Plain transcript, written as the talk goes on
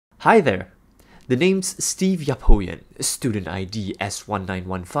Hi there! The name's Steve Yapoyan, student ID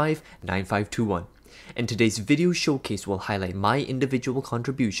S19159521, and today's video showcase will highlight my individual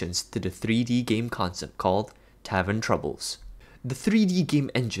contributions to the 3D game concept called Tavern Troubles. The 3D game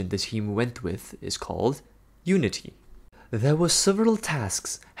engine the team went with is called Unity. There were several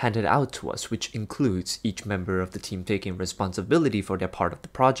tasks handed out to us, which includes each member of the team taking responsibility for their part of the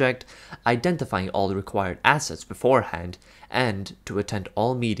project, identifying all the required assets beforehand, and to attend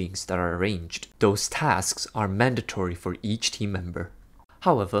all meetings that are arranged. Those tasks are mandatory for each team member.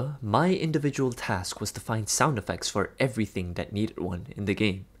 However, my individual task was to find sound effects for everything that needed one in the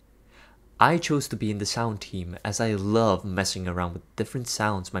game. I chose to be in the sound team as I love messing around with different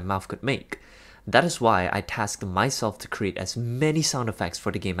sounds my mouth could make. That is why I tasked myself to create as many sound effects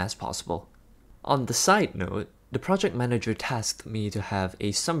for the game as possible. On the side note, the project manager tasked me to have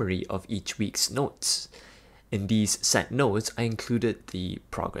a summary of each week's notes. In these set notes, I included the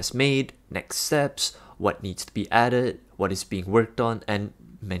progress made, next steps, what needs to be added, what is being worked on, and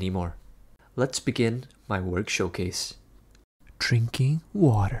many more. Let's begin my work showcase. Drinking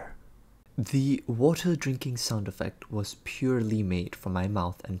water. The water drinking sound effect was purely made from my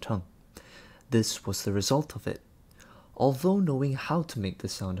mouth and tongue. This was the result of it. Although knowing how to make the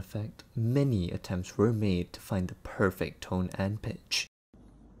sound effect, many attempts were made to find the perfect tone and pitch.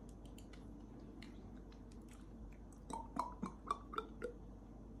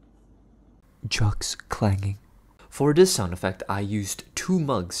 Jugs clanging. For this sound effect, I used two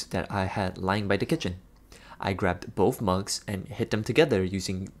mugs that I had lying by the kitchen. I grabbed both mugs and hit them together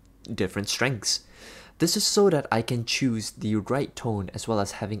using different strengths. This is so that I can choose the right tone as well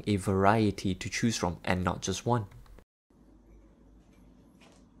as having a variety to choose from and not just one.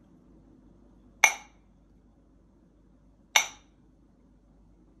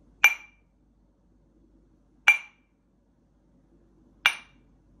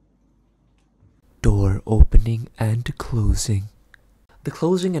 Door opening and closing. The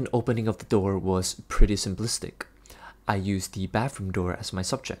closing and opening of the door was pretty simplistic. I used the bathroom door as my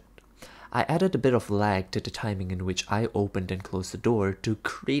subject. I added a bit of lag to the timing in which I opened and closed the door to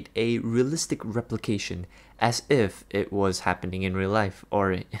create a realistic replication as if it was happening in real life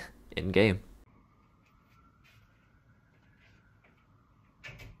or in-game.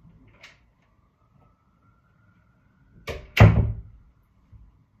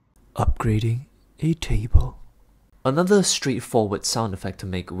 Upgrading a table. Another straightforward sound effect to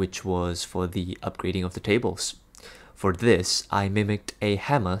make, which was for the upgrading of the tables. For this, I mimicked a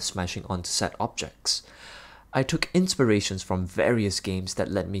hammer smashing onto set objects. I took inspirations from various games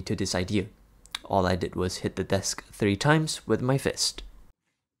that led me to this idea. All I did was hit the desk 3 times with my fist.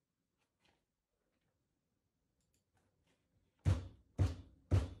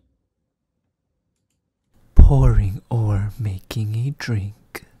 Pouring or making a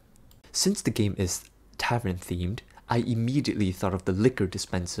drink. Since the game is tavern themed, I immediately thought of the liquor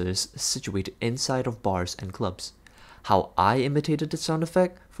dispensers situated inside of bars and clubs. How I imitated the sound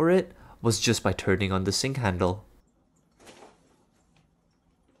effect for it was just by turning on the sink handle.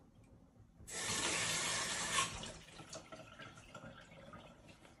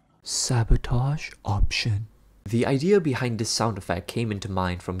 Sabotage option. The idea behind this sound effect came into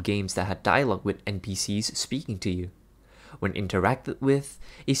mind from games that had dialogue with NPCs speaking to you. When interacted with,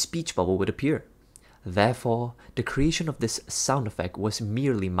 a speech bubble would appear. Therefore, the creation of this sound effect was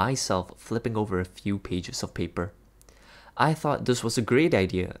merely myself flipping over a few pages of paper. I thought this was a great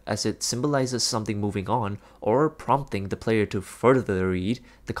idea as it symbolizes something moving on or prompting the player to further read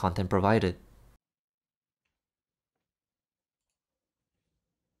the content provided.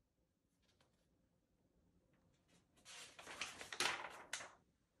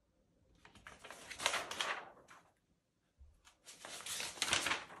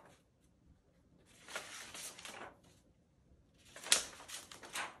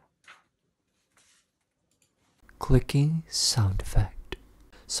 Clicking sound effect.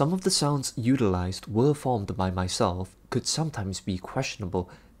 Some of the sounds utilized were formed by myself could sometimes be questionable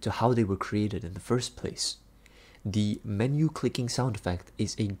to how they were created in the first place. The menu clicking sound effect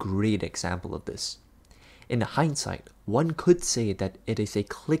is a great example of this. In hindsight, one could say that it is a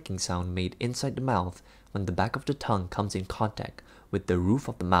clicking sound made inside the mouth when the back of the tongue comes in contact with the roof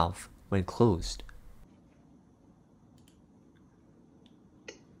of the mouth when closed.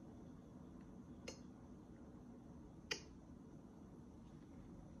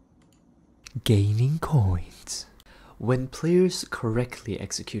 Gaining coins. When players correctly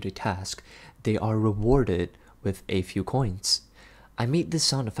execute a task, they are rewarded with a few coins. I made this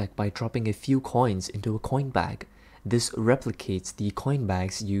sound effect by dropping a few coins into a coin bag. This replicates the coin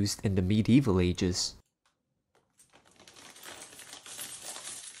bags used in the medieval ages.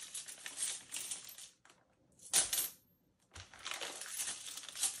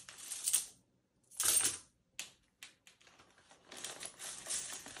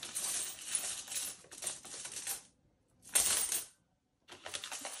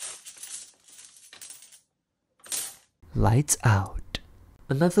 Lights out.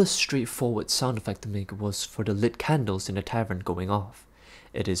 Another straightforward sound effect to make was for the lit candles in the tavern going off.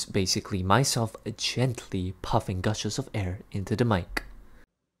 It is basically myself gently puffing gushes of air into the mic.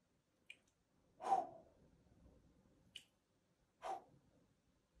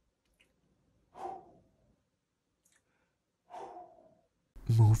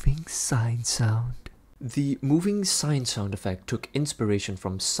 Moving sign sound. The moving sign sound effect took inspiration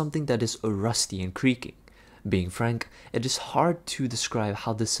from something that is rusty and creaking. Being frank, it is hard to describe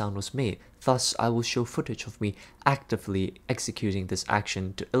how this sound was made, thus I will show footage of me actively executing this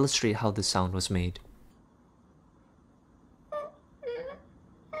action to illustrate how the sound was made.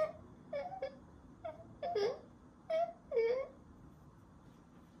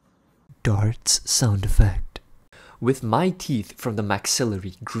 Darts sound effect. With my teeth from the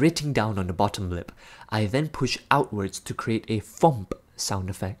maxillary gritting down on the bottom lip, I then push outwards to create a thump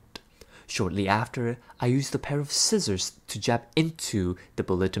sound effect. Shortly after, I used a pair of scissors to jab into the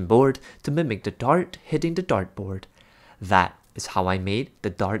bulletin board to mimic the dart hitting the dartboard. That is how I made the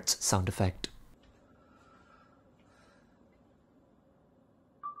darts sound effect.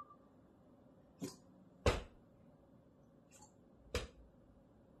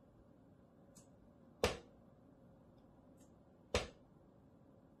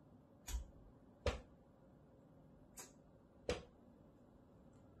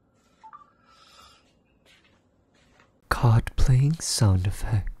 Card playing sound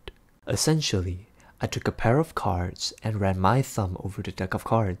effect. Essentially, I took a pair of cards and ran my thumb over the deck of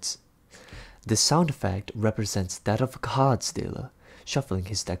cards. This sound effect represents that of a cards dealer shuffling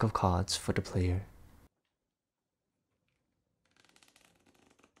his deck of cards for the player.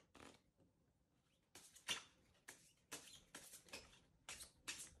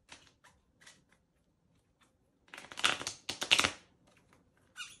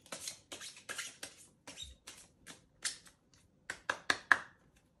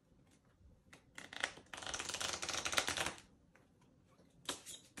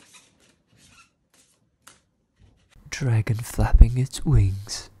 Dragon flapping its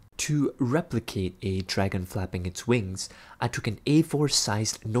wings. To replicate a dragon flapping its wings, I took an A4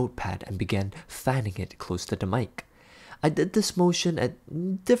 sized notepad and began fanning it close to the mic. I did this motion at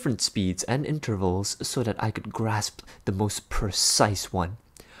different speeds and intervals so that I could grasp the most precise one.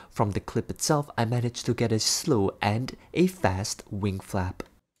 From the clip itself, I managed to get a slow and a fast wing flap.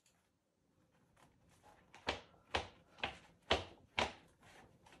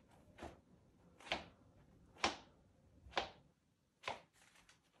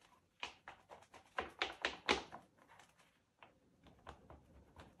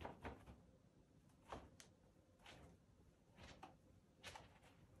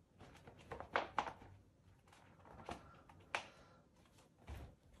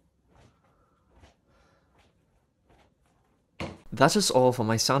 That is all for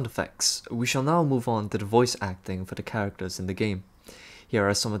my sound effects. We shall now move on to the voice acting for the characters in the game. Here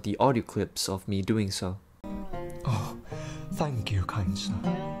are some of the audio clips of me doing so. Oh, thank you, kind sir.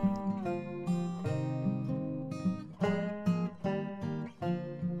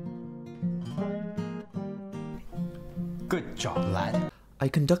 Good job, lad. I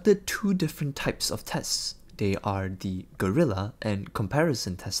conducted two different types of tests. They are the guerrilla and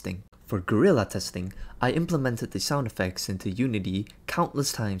comparison testing. For guerrilla testing, I implemented the sound effects into Unity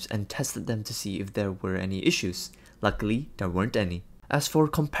countless times and tested them to see if there were any issues. Luckily, there weren't any. As for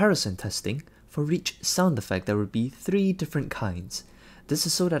comparison testing, for each sound effect there would be 3 different kinds. This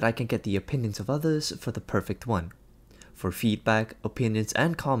is so that I can get the opinions of others for the perfect one. For feedback, opinions,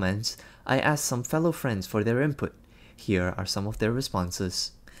 and comments, I asked some fellow friends for their input. Here are some of their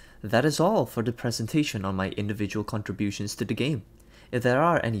responses. That is all for the presentation on my individual contributions to the game. If there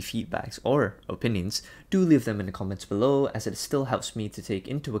are any feedbacks or opinions, do leave them in the comments below, as it still helps me to take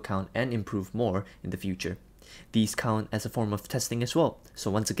into account and improve more in the future. These count as a form of testing as well.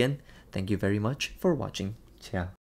 So once again, thank you very much for watching. Ciao.